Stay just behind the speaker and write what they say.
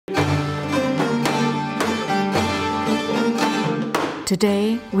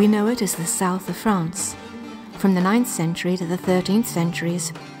Today, we know it as the south of France. From the 9th century to the 13th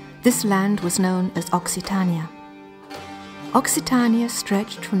centuries, this land was known as Occitania. Occitania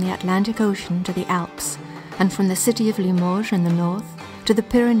stretched from the Atlantic Ocean to the Alps, and from the city of Limoges in the north to the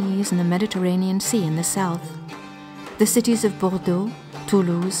Pyrenees and the Mediterranean Sea in the south. The cities of Bordeaux,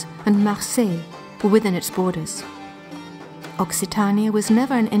 Toulouse, and Marseille were within its borders. Occitania was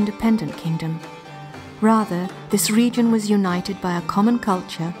never an independent kingdom. Rather, this region was united by a common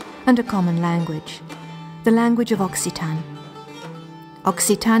culture and a common language, the language of Occitan.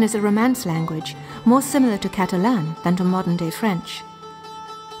 Occitan is a Romance language, more similar to Catalan than to modern-day French.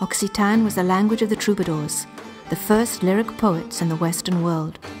 Occitan was the language of the Troubadours, the first lyric poets in the Western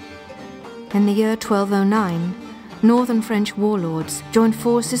world. In the year 1209, northern French warlords joined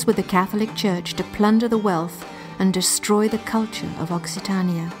forces with the Catholic Church to plunder the wealth and destroy the culture of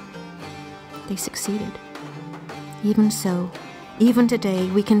Occitania. They succeeded. Even so, even today,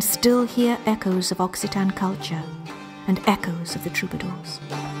 we can still hear echoes of Occitan culture and echoes of the Troubadours.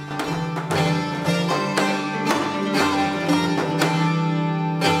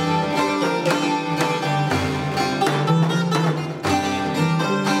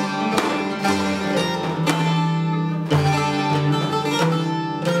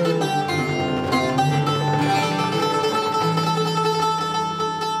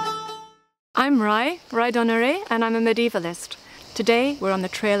 I'm Rai Donneray, and I'm a medievalist. Today we're on the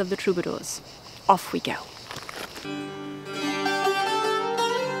trail of the Troubadours. Off we go.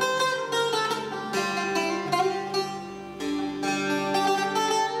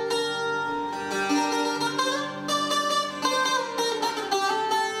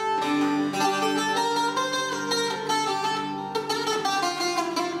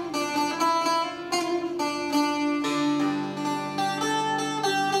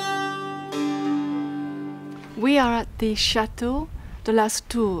 We are at the Château de Las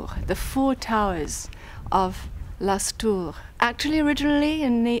Tours, the 4 towers of Las Tours. Actually, originally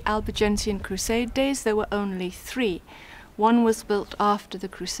in the Albigensian Crusade days, there were only 3. One was built after the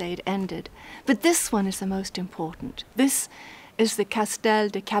Crusade ended. But this one is the most important. This is the Castel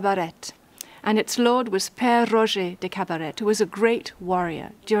de Cabaret, and its lord was Père Roger de Cabaret, who was a great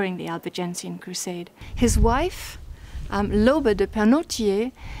warrior during the Albigensian Crusade. His wife, L'aube de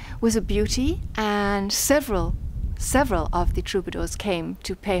Pernotier, was a beauty, and several of the troubadours came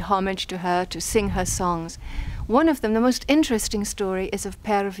to pay homage to her, to sing her songs. One of them, the most interesting story, is of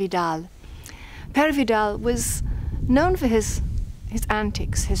Père Vidal. Père Vidal was known for his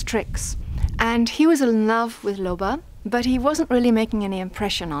antics, his tricks, and he was in love with L'aube, but he wasn't really making any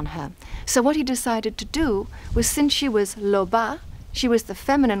impression on her. So what he decided to do was, since she was L'aube, she was the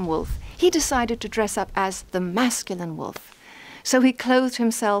feminine wolf, he decided to dress up as the masculine wolf. So he clothed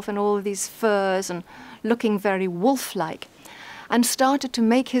himself in all these furs and looking very wolf-like, and started to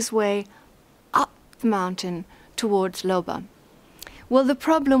make his way up the mountain towards L'aube. Well, the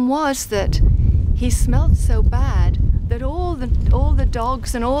problem was that he smelled so bad that all the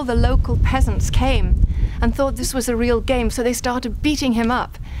dogs and all the local peasants came and thought this was a real game, so they started beating him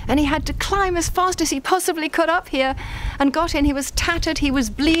up. And he had to climb as fast as he possibly could up here, and got in. He was tattered, he was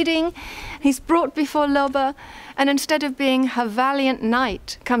bleeding. He's brought before L'aube, and instead of being her valiant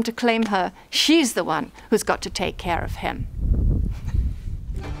knight come to claim her, she's the one who's got to take care of him.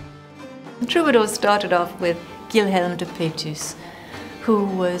 The Troubadours started off with Guilhelm de Pétus, who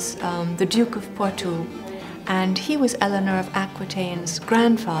was the Duke of Poitou, and he was Eleanor of Aquitaine's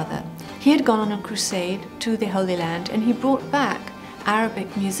grandfather. He had gone on a crusade to the Holy Land, and he brought back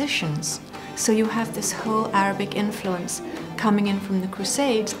Arabic musicians. So you have this whole Arabic influence coming in from the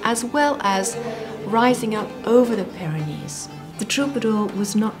Crusades, as well as rising up over the Pyrenees. The troubadour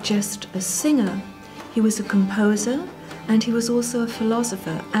was not just a singer, he was a composer, and he was also a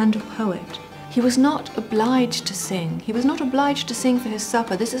philosopher and a poet. He was not obliged to sing. He was not obliged to sing for his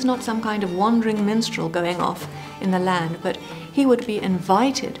supper. This is not some kind of wandering minstrel going off in the land, but he would be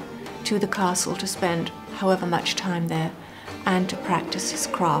invited to the castle to spend however much time there and to practice his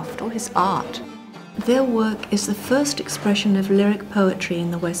craft or his art. Their work is the first expression of lyric poetry in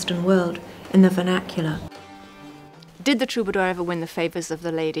the Western world, in the vernacular. Did the troubadour ever win the favors of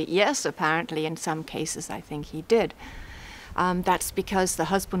the lady? Yes, apparently in some cases I think he did. That's because the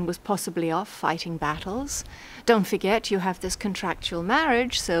husband was possibly off fighting battles. Don't forget, you have this contractual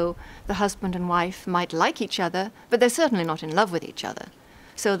marriage, so the husband and wife might like each other, but they're certainly not in love with each other.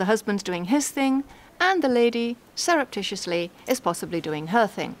 So the husband's doing his thing, and the lady, surreptitiously, is possibly doing her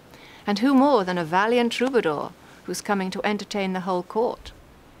thing. And who more than a valiant troubadour who's coming to entertain the whole court?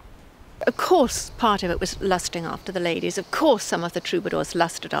 Of course, part of it was lusting after the ladies. Of course, some of the troubadours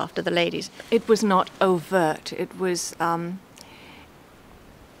lusted after the ladies. It was not overt. It was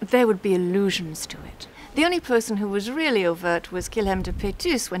there would be allusions to it. The only person who was really overt was Guilhem de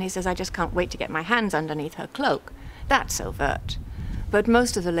Pétus when he says, I just can't wait to get my hands underneath her cloak. That's overt. But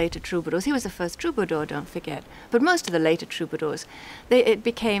most of the later troubadours, he was the first troubadour, don't forget, but most of the later troubadours, it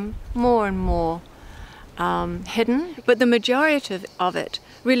became more and more hidden. But the majority of it,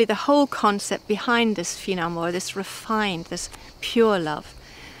 really the whole concept behind this fin amour, this refined, this pure love,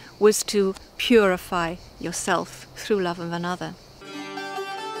 was to purify yourself through love of another.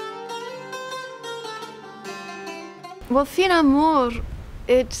 Well, fin amour,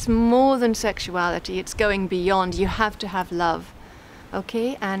 it's more than sexuality, it's going beyond. You have to have love,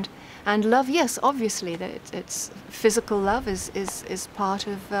 okay? And love, yes, obviously, that it's physical love is part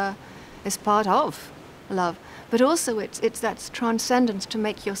of love, but also it's that transcendence to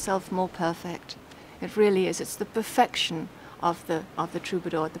make yourself more perfect. It really is. It's the perfection of the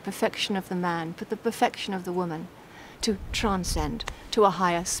troubadour, the perfection of the man, but the perfection of the woman, to transcend to a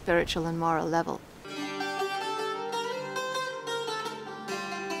higher spiritual and moral level.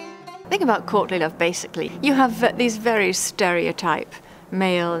 Think about courtly love, basically. You have these very stereotype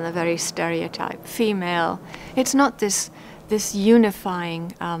male and a very stereotype female. It's not this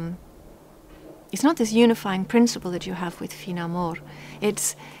unifying principle that you have with fin amour.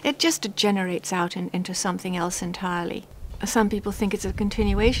 It just degenerates out into something else entirely. Some people think it's a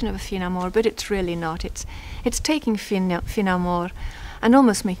continuation of a fin amour, but it's really not. It's taking fin amour and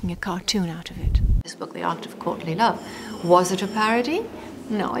almost making a cartoon out of it. This book, The Art of Courtly Love, was it a parody?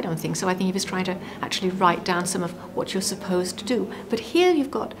 No, I don't think so. I think he was trying to actually write down some of what you're supposed to do. But here you've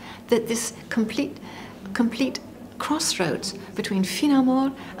got this complete crossroads between fin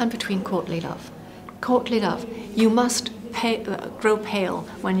amour and between courtly love. Courtly love, you must grow pale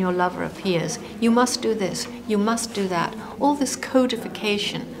when your lover appears. You must do this, you must do that. All this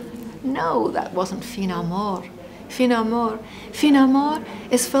codification. No, that wasn't fin amour. Fin amour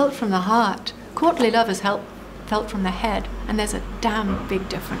is felt from the heart. Courtly love is felt from the head, and there's a damn big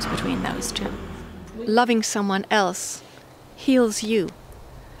difference between those two. Loving someone else heals you,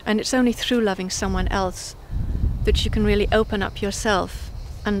 and it's only through loving someone else that you can really open up yourself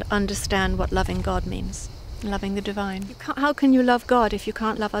and understand what loving God means, loving the divine. How can you love God if you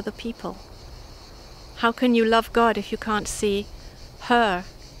can't love other people? How can you love God if you can't see her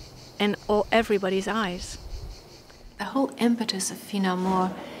in everybody's eyes? The whole impetus of fin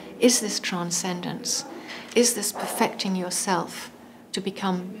amour is this transcendence, is this perfecting yourself to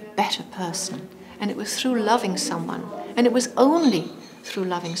become a better person. And it was through loving someone, and it was only through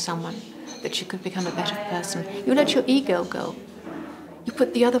loving someone that you could become a better person. You let your ego go. You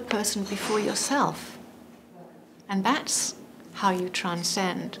put the other person before yourself. And that's how you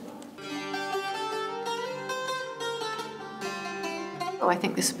transcend. Oh, I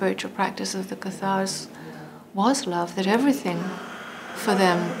think the spiritual practice of the Cathars was love, that everything for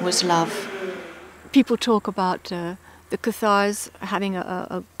them was love. People talk about the Cathars having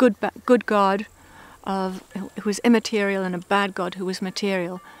a good God who is immaterial and a bad God who was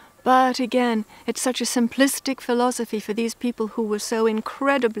material. But again, it's such a simplistic philosophy for these people who were so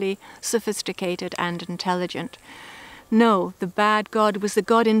incredibly sophisticated and intelligent. No, the bad God was the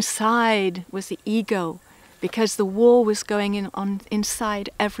God inside, was the ego, because the war was going on inside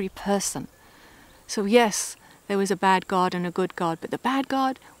every person. So yes, there was a bad God and a good God, but the bad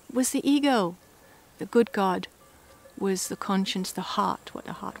God was the ego. The good God was the conscience, the heart, what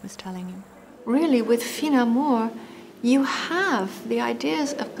the heart was telling him. Really, with fin amour, you have the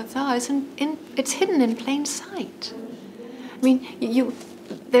ideas of Cathars, and it's hidden in plain sight. I mean,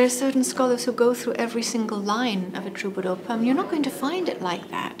 there are certain scholars who go through every single line of a troubadour poem. You're not going to find it like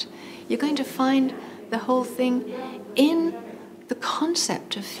that. You're going to find the whole thing in the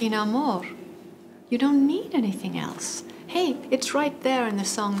concept of fin amour. You don't need anything else. Hey, it's right there in the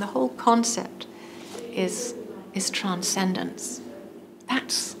song. The whole concept is transcendence.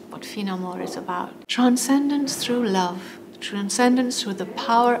 That's what fin amour is about. Transcendence through love. Transcendence through the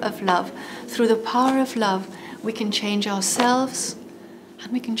power of love. Through the power of love, we can change ourselves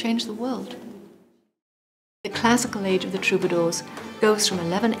and we can change the world. The classical age of the troubadours goes from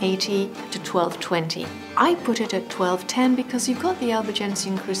 1180 to 1220. I put it at 1210 because you've got the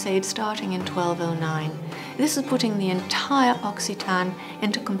Albigensian Crusade starting in 1209. This is putting the entire Occitane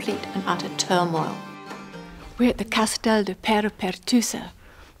into complete and utter turmoil. We're at the Castel de Pere Pertusa.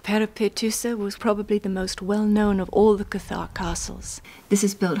 Pere Pertusa was probably the most well-known of all the Cathar castles. This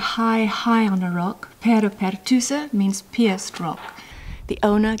is built high, high on a rock. Pere Pertusa means pierced rock. The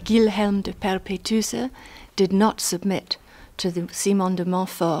owner, Guilhem de Pere Pertusa, did not submit to the Simon de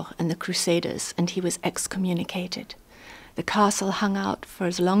Montfort and the Crusaders, and he was excommunicated. The castle hung out for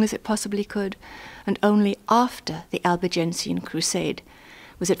as long as it possibly could, and only after the Albigensian Crusade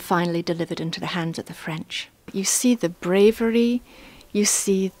was it finally delivered into the hands of the French. You see the bravery, you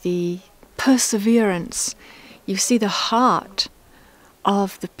see the perseverance, you see the heart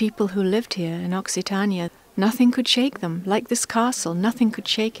of the people who lived here in Occitania. Nothing could shake them. Like this castle, nothing could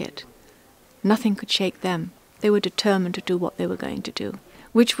shake it. Nothing could shake them. They were determined to do what they were going to do,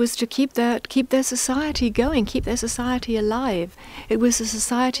 which was to keep their society going, keep their society alive. It was a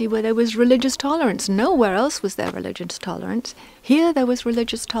society where there was religious tolerance. Nowhere else was there religious tolerance. Here there was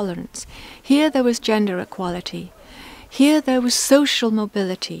religious tolerance. Here there was gender equality. Here there was social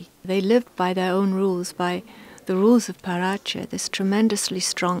mobility. They lived by their own rules, by the rules of Parace, this tremendously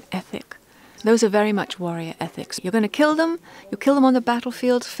strong ethic. Those are very much warrior ethics. You're going to kill them, you kill them on the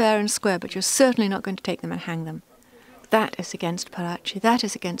battlefield, fair and square, but you're certainly not going to take them and hang them. That is against Parace, that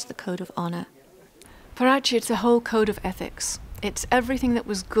is against the code of honor. Parace, it's a whole code of ethics. It's everything that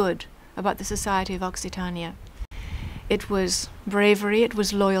was good about the society of Occitania. It was bravery, it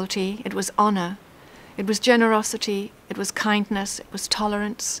was loyalty, it was honor, it was generosity, it was kindness, it was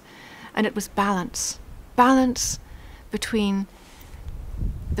tolerance, and it was balance. Balance between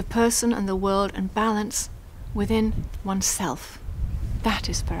the person and the world, and balance within oneself. That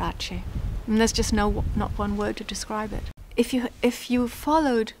is Parace. And there's just not one word to describe it. If you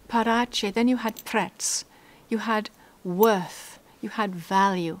followed Parace, then you had prezz, you had worth, you had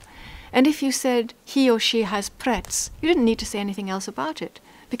value. And if you said he or she has prezz, you didn't need to say anything else about it,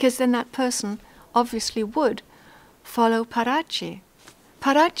 because then that person obviously would follow Parace.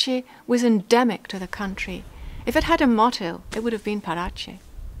 Parace was endemic to the country. If it had a motto, it would have been Parace.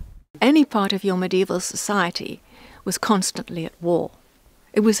 Any part of your medieval society was constantly at war.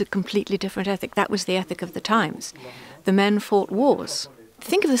 It was a completely different ethic. That was the ethic of the times. The men fought wars.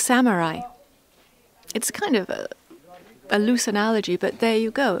 Think of the samurai. It's kind of a loose analogy, but there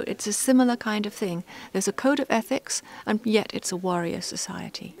you go. It's a similar kind of thing. There's a code of ethics, and yet it's a warrior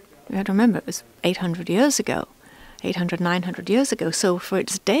society. You have to remember, it was 800 years ago. 800, 900 years ago. So for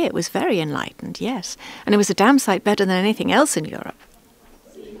its day, it was very enlightened, yes. And it was a damn sight better than anything else in Europe.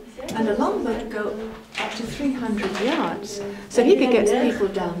 And a longbow could go up to 300 yards, so he could get people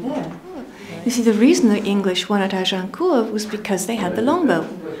down there. You see, the reason the English won at Agincourt was because they had the longbow.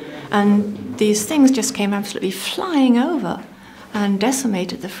 And these things just came absolutely flying over and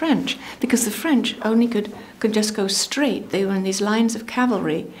decimated the French, because the French only could just go straight. They were in these lines of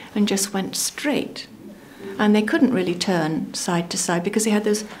cavalry and just went straight. And they couldn't really turn side to side because they had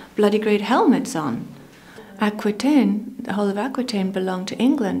those bloody great helmets on. Aquitaine, the whole of Aquitaine belonged to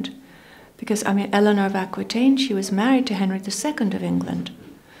England, because, Eleanor of Aquitaine, she was married to Henry II of England.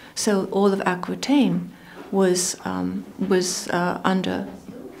 So all of Aquitaine was under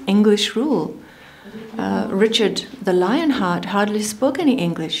English rule. Richard the Lionheart hardly spoke any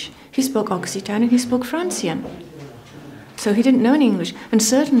English. He spoke Occitan and he spoke Francian. So he didn't know any English. And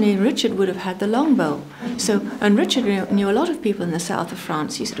certainly Richard would have had the longbow. And Richard knew a lot of people in the south of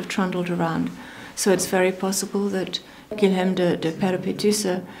France. He sort of trundled around. So it's very possible that Guilhem de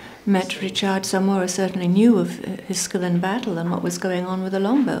Perepétusa met Richard somewhere, or certainly knew of his skill in battle and what was going on with the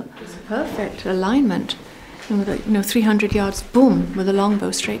longbow. It's perfect alignment. And with 300 yards, boom, with a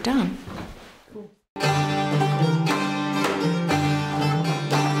longbow straight down.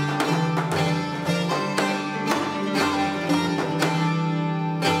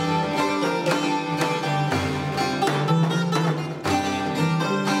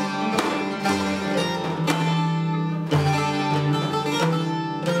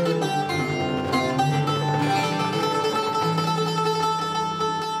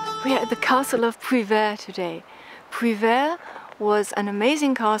 The castle of Puivert today. Puivert was an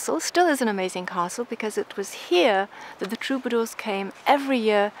amazing castle, still is an amazing castle, because it was here that the Troubadours came every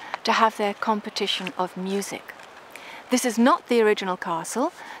year to have their competition of music. This is not the original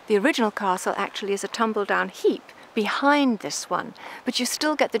castle. The original castle actually is a tumble-down heap behind this one, but you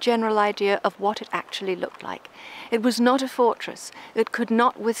still get the general idea of what it actually looked like. It was not a fortress. It could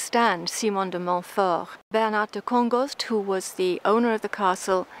not withstand Simon de Montfort. Bernard de Congost, who was the owner of the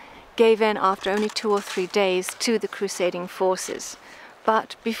castle, gave in after only 2 or 3 days to the crusading forces.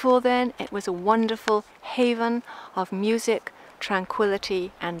 But before then, it was a wonderful haven of music,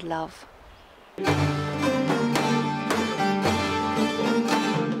 tranquility, and love.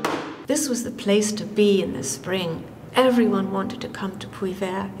 This was the place to be in the spring. Everyone wanted to come to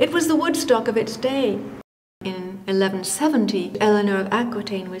Puivert. It was the Woodstock of its day. In 1170, Eleanor of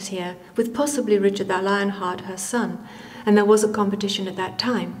Aquitaine was here, with possibly Richard the Lionheart, her son, and there was a competition at that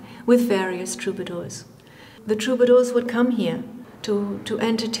time with various troubadours. The troubadours would come here to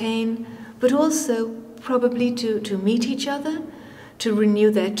entertain, but also probably to meet each other, to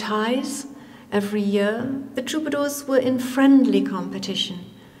renew their ties every year. The troubadours were in friendly competition.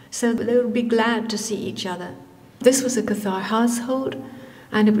 so they would be glad to see each other. This was a Cathar household,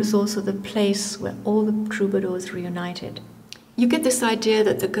 and it was also the place where all the troubadours reunited. You get this idea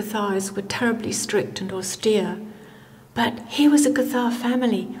that the Cathars were terribly strict and austere, but here was a Cathar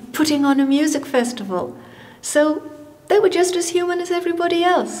family putting on a music festival, so they were just as human as everybody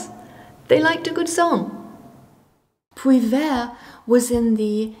else. They liked a good song. Puy-Vert was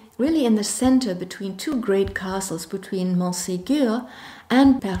really in the center between two great castles, between Montségur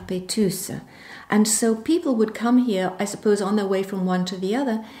and Perpétus. And so people would come here, I suppose, on their way from one to the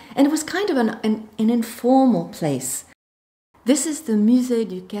other, and it was kind of an informal place. This is the Musée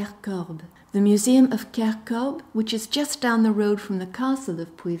du Kercorbe, the Museum of Kercorbe, which is just down the road from the castle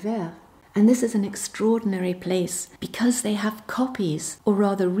of Puy-Vert. And this is an extraordinary place because they have copies, or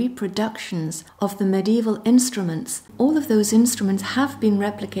rather reproductions, of the medieval instruments. All of those instruments have been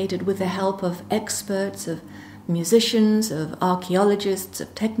replicated with the help of experts, of musicians, of archaeologists,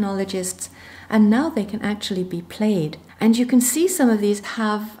 of technologists, and now they can actually be played. And you can see some of these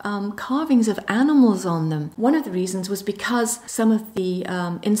have carvings of animals on them. One of the reasons was because some of the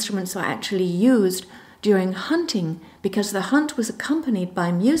instruments were actually used during hunting, because the hunt was accompanied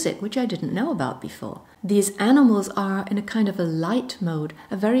by music, which I didn't know about before. These animals are in a kind of a light mode,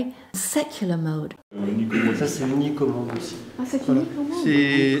 a very secular mode. Ça, c'est l'unique au monde aussi. Ah, c'est unique au monde.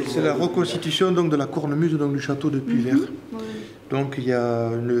 C'est la reconstitution donc, de la cornemuse donc, du château de Puy-Vert. Donc il y a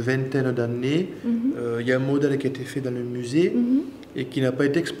une vingtaine d'années, il y a un modèle qui a été fait dans le musée et qui n'a pas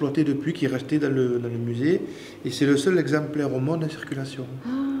été exploité depuis, qui est resté dans le musée. Et c'est le seul exemplaire au monde en circulation.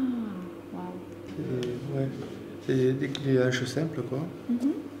 Ouais, c'est des hanches simples, quoi.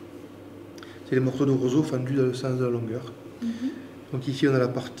 C'est des morceaux de roseau fendus dans le sens de la longueur. Donc ici on a la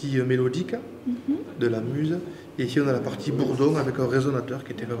partie mélodique de la muse, et ici on a la partie bourdon avec un résonateur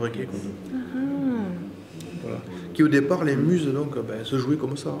qui était fabriqué comme ça. Voilà. Qui au départ les muses donc se jouaient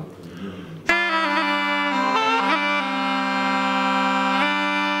comme ça.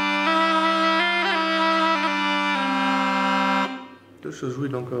 Se jouer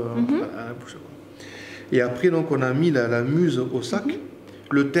donc à la bouche. Et après, donc, on a mis la muse au sac.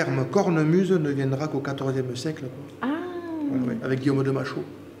 Le terme cornemuse ne viendra qu'au XIVe siècle. Quoi. Ah. Voilà, ouais, avec Guillaume de Machaut.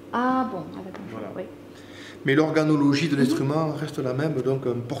 Ah bon, d'accord. Voilà. Oui. Mais l'organologie de l'instrument reste la même, donc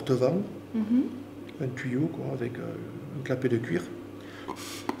un porte-vent, un tuyau quoi, avec un clapet de cuir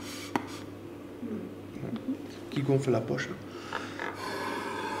qui gonfle la poche.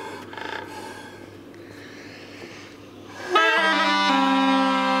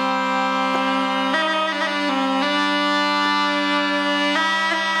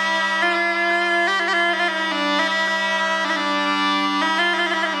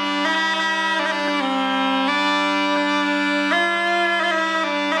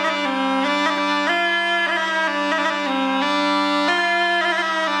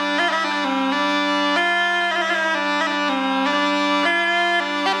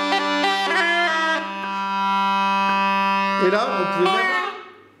 Et là, on pouvait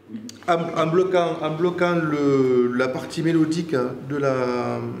même, en bloquant la partie mélodique de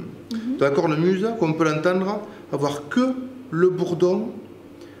la cornemuse, qu'on peut l'entendre, avoir que le bourdon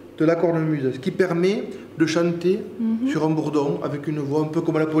de la cornemuse, ce qui permet de chanter sur un bourdon avec une voix un peu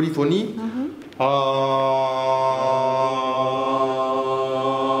comme la polyphonie.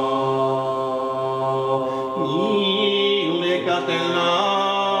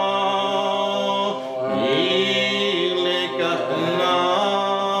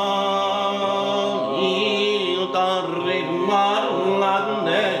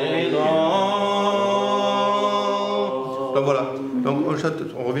 Donc voilà, donc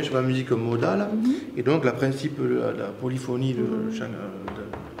on revient sur la musique modale, et donc le principe de la polyphonie de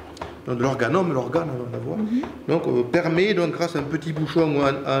l'organome, l'organe, la voix, donc permet, donc, grâce à un petit bouchon ou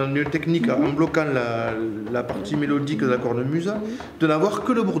à une technique en bloquant la partie mélodique de la cornemuse, de n'avoir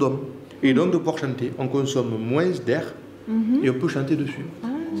que le bourdon, et donc de pouvoir chanter. On consomme moins d'air, et on peut chanter dessus.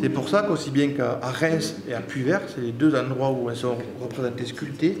 C'est pour ça qu'aussi bien qu'à Reims et à Puy-Vert, c'est les deux endroits où elles sont représentées,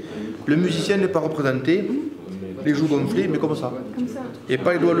 sculptées, le musicien n'est pas représenté, les joues gonflées, mais comme ça. Et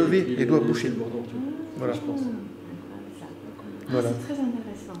pas les doigts levés, les doigts bouchés. Voilà. Voilà. C'est très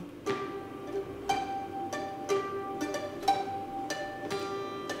intéressant.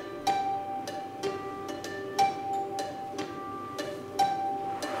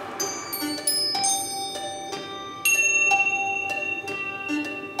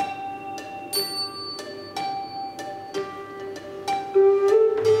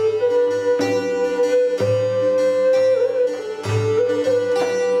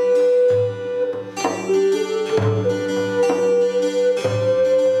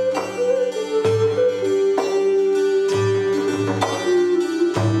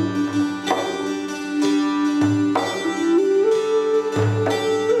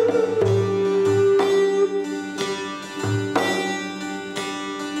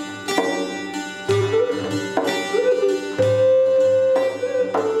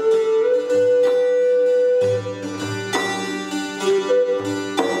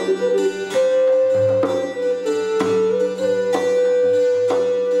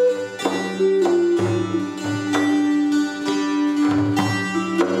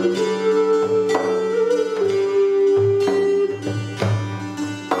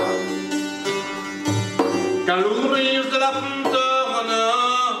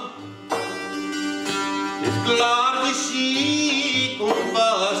 Sclardici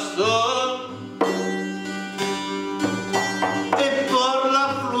compasso e por la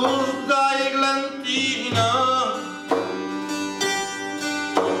flus da eglantina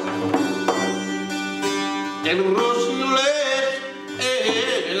el rossiolet e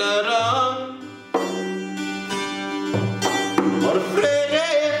la ram por frege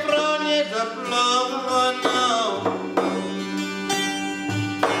fragne da plana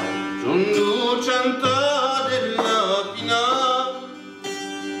son lucenta della pina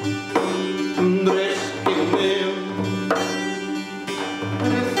andres che meu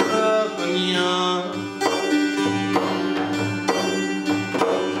refragnia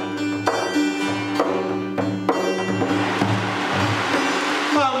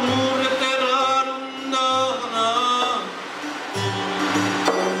amor terrana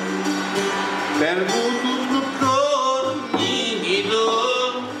perdutus no cor nido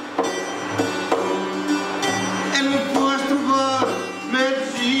e non puoi trovare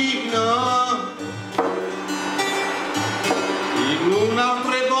mezzina in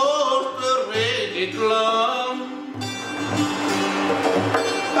un'altra volta reclam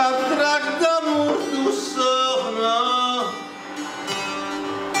attractamos tu sogna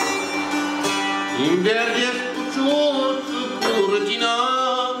in verde spucciuto cortina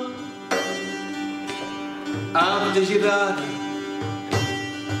a desiderare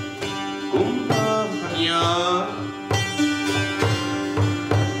compagnia.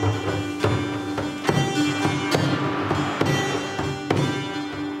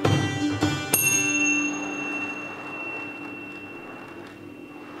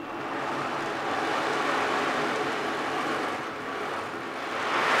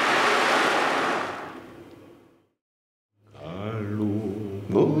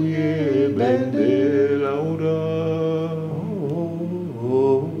 Boye bende laura,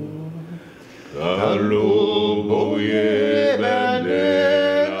 allo boye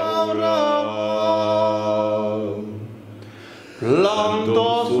bende laura, lando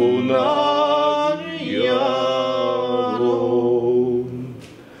sunagliaro,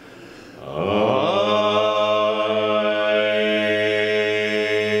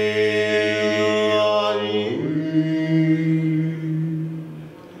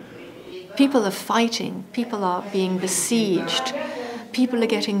 People are fighting, people are being besieged, people are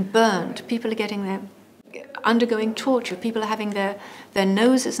getting burnt, people are undergoing torture, people are having their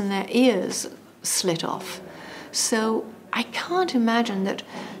noses and their ears slit off. So I can't imagine that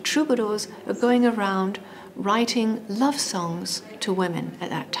troubadours are going around writing love songs to women at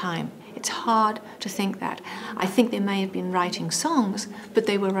that time. It's hard to think that. I think they may have been writing songs, but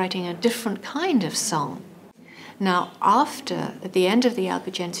they were writing a different kind of song. Now, at the end of the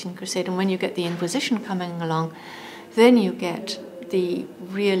Albigensian Crusade, and when you get the Inquisition coming along, then you get the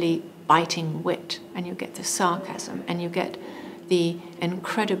really biting wit, and you get the sarcasm, and you get the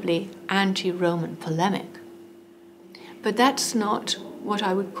incredibly anti-Roman polemic. But that's not what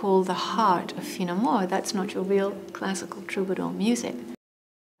I would call the heart of fin amour. That's not your real classical troubadour music.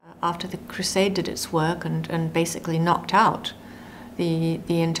 After the Crusade did its work and basically knocked out the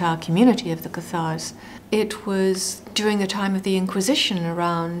entire community of the Cathars, it was during the time of the Inquisition,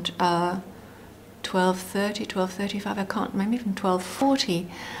 around 1230, 1235, I can't remember, even 1240,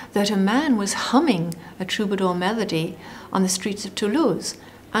 that a man was humming a troubadour melody on the streets of Toulouse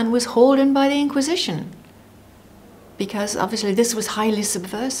and was hauled in by the Inquisition, because obviously this was highly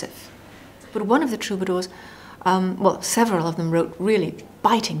subversive. But one of the troubadours, several of them wrote really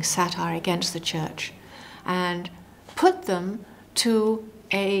biting satire against the church and put them to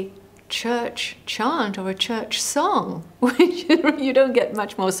a church chant or a church song, which you don't get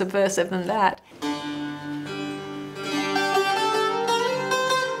much more subversive than that.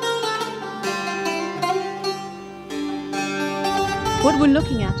 What we're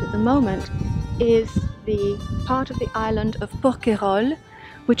looking at the moment is the part of the island of Porquerolles,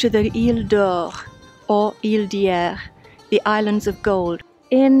 which are the Îles d'Or or Îles d'Hier, the islands of gold.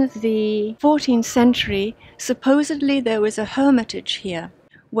 In the 14th century, supposedly there was a hermitage here,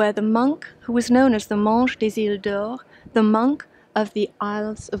 where the monk, who was known as the Monge des Îles d'Or, the monk of the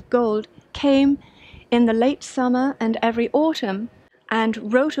Isles of Gold, came in the late summer and every autumn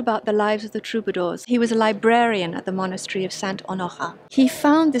and wrote about the lives of the troubadours. He was a librarian at the monastery of Saint Honorat. He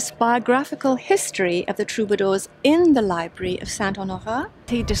found this biographical history of the troubadours in the library of Saint Honorat.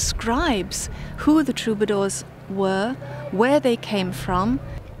 He describes who the troubadours were, where they came from,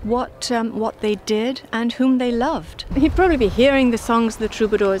 what they did and whom they loved. He'd probably be hearing the songs of the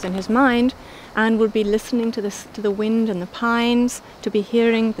troubadours in his mind and would be listening to the wind and the pines, to be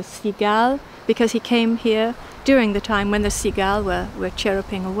hearing the cigales, because he came here during the time when the cigales were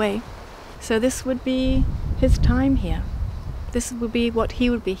chirruping away. So this would be his time here. This would be what he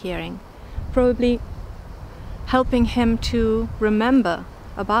would be hearing, probably helping him to remember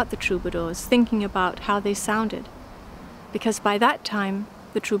about the troubadours, thinking about how they sounded, because by that time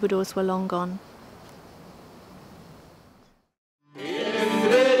the troubadours were long gone.